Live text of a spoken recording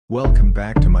Welcome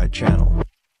back to my channel.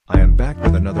 I am back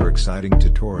with another exciting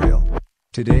tutorial.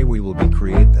 Today we will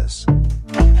create this.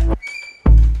 And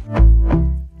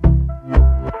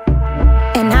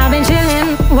I've been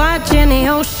chillin', watching the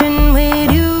ocean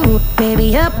with you.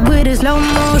 Baby up with a slow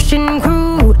motion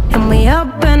crew. And we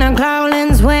up in our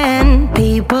clouds when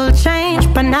people change,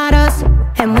 but not us.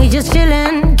 And we just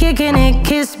chillin', kicking it,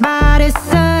 kissed by the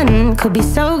sun. Could be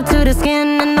soaked to the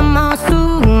skin in the mall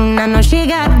soon. I know she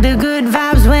got the good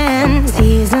vibes when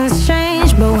seasons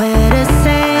change, but we're the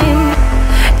same.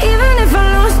 Even if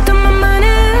I lost all my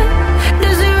money,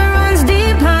 the zero runs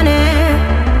deep, honey.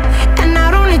 And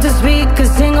I don't need to speak a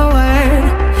single word,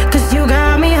 'cause you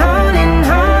got me holding,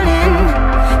 holding.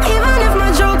 Even if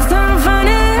my jokes aren't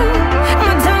funny,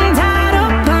 my tongue tied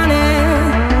up on it.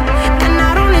 And I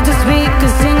don't need to speak a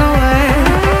single word,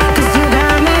 'cause you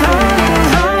got me holding,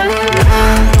 holding.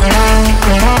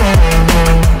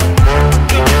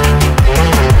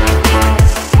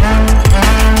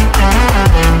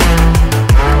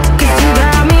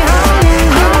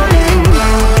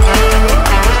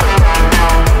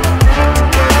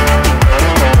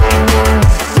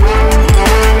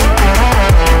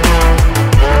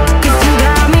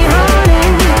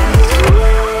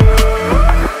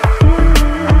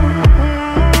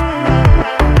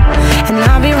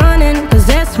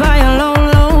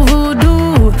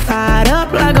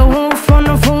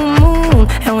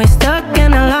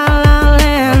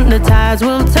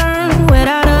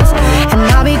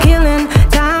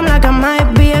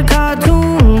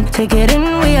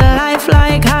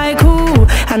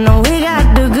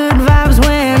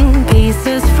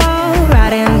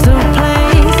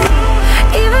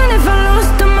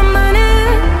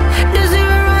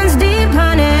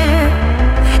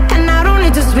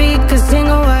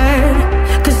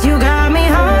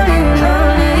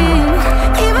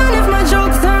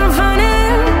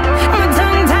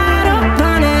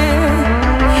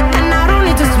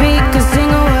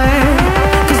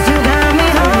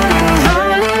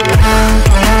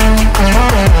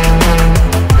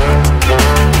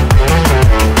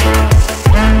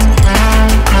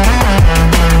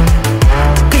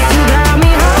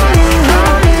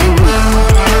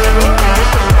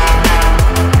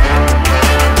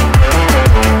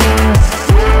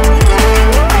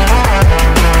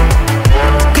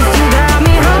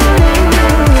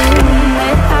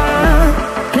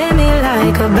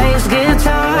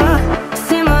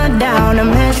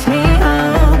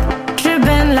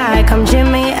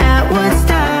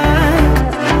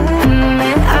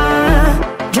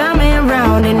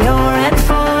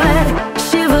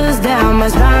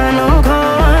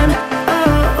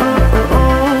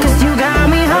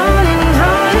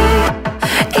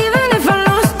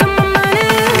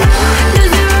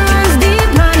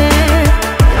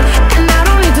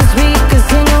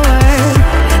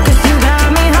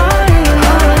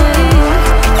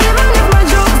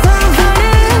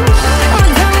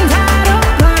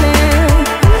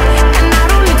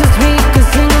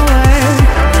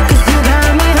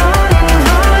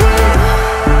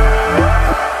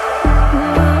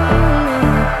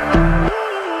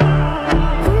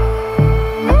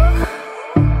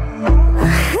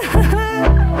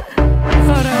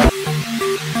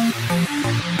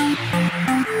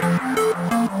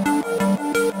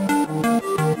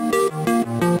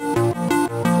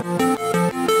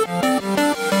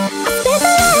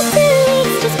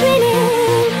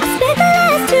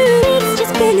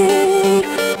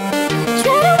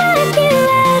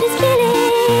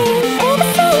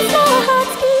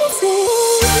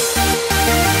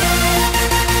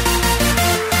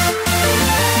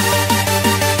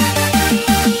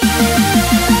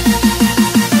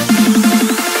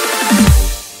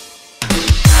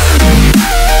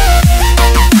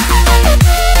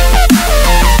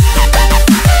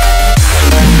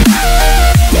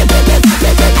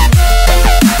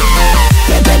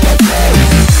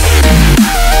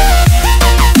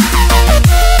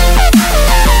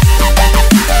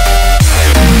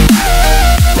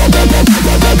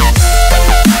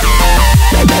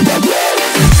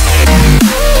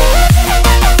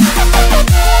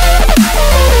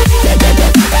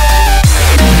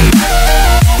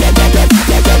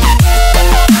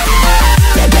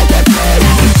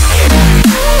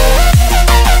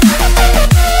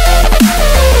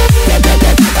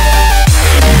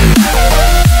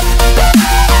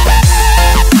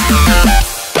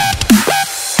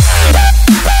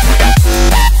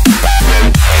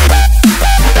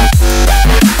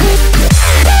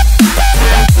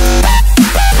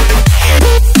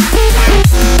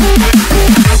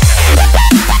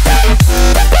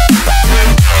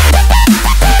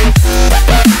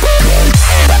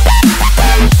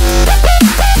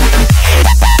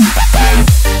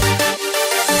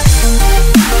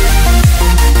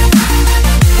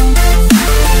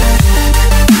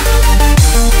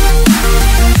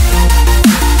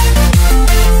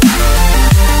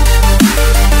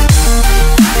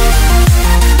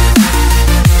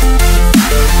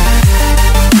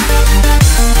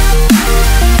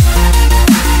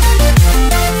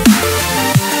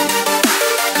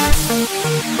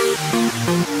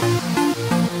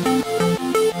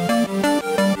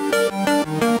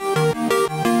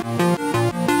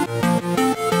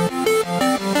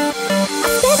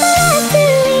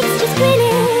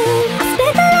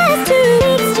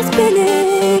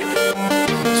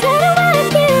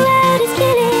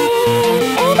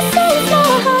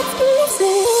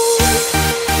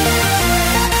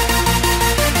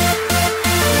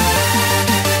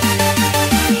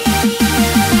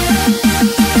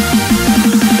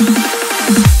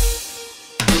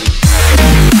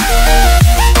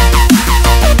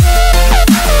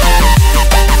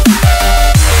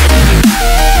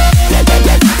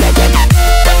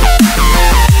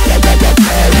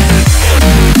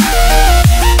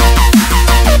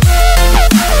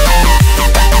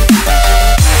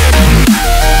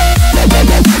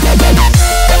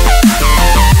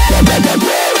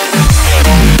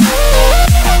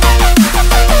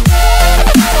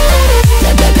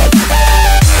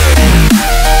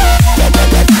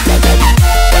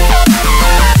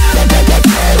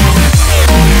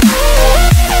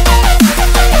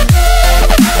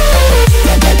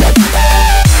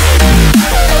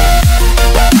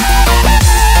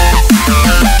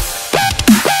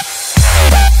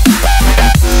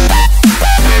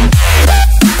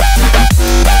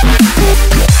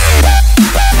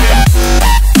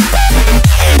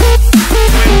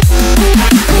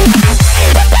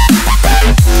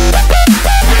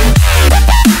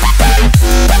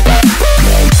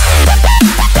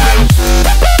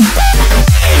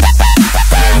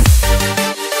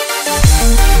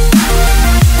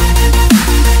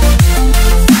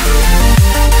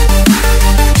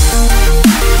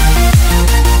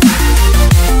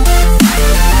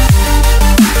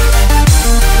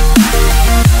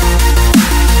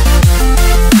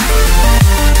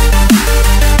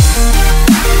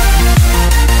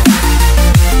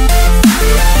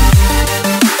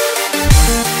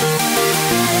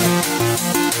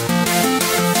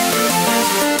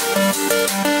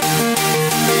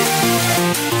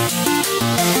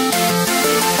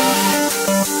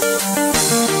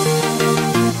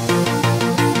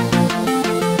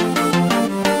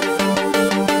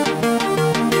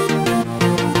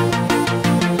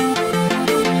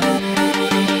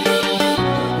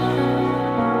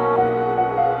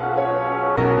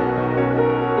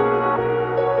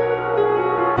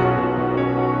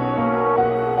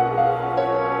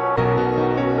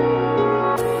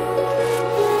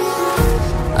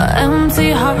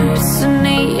 Empty hearts and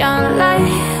neon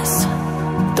lights,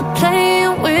 they're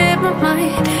playing with my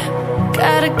mind.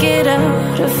 Gotta get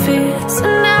out of here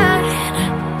tonight.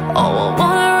 Oh, I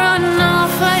wanna run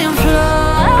off and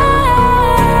fly.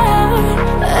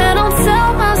 And I'll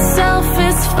tell myself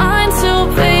it's fine to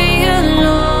be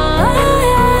alone,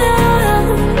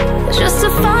 just to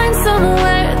find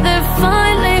somewhere that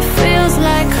finally feels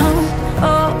like home.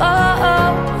 Oh, oh,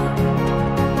 oh.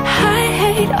 I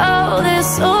hate all this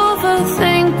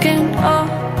overthinking. Oh,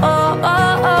 oh,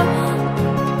 oh, oh.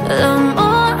 The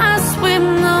more I swim,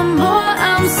 the more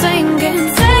I'm sinking.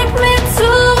 Take me to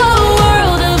a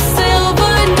world of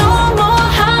silver, no more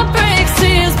heartbreaks,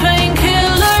 tears,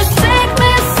 painkillers. Take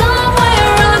me somewhere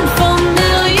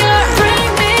unfamiliar, bring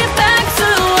me back to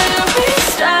where we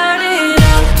started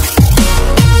out.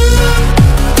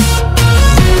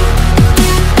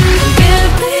 Get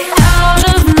me out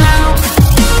of now,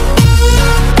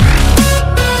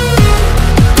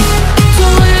 to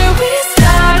where we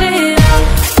started out.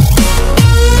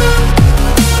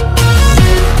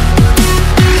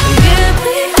 Get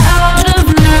me out of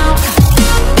now,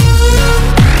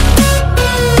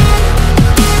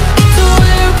 to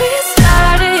where we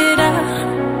started out.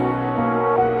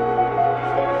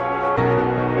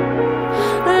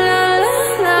 La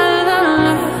la la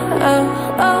la, oh,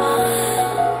 oh.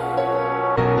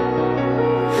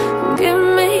 Get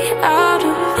me out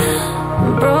of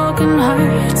broken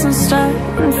hearts and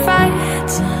starting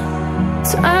fights,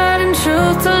 turning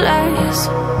truth to lies.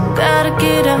 Gotta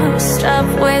get up, stop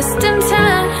wasting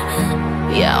time.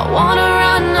 Yeah, I wanna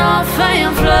run off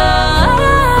and fly.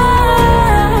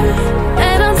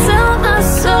 And I'll tell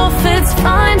myself it's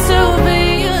fine to be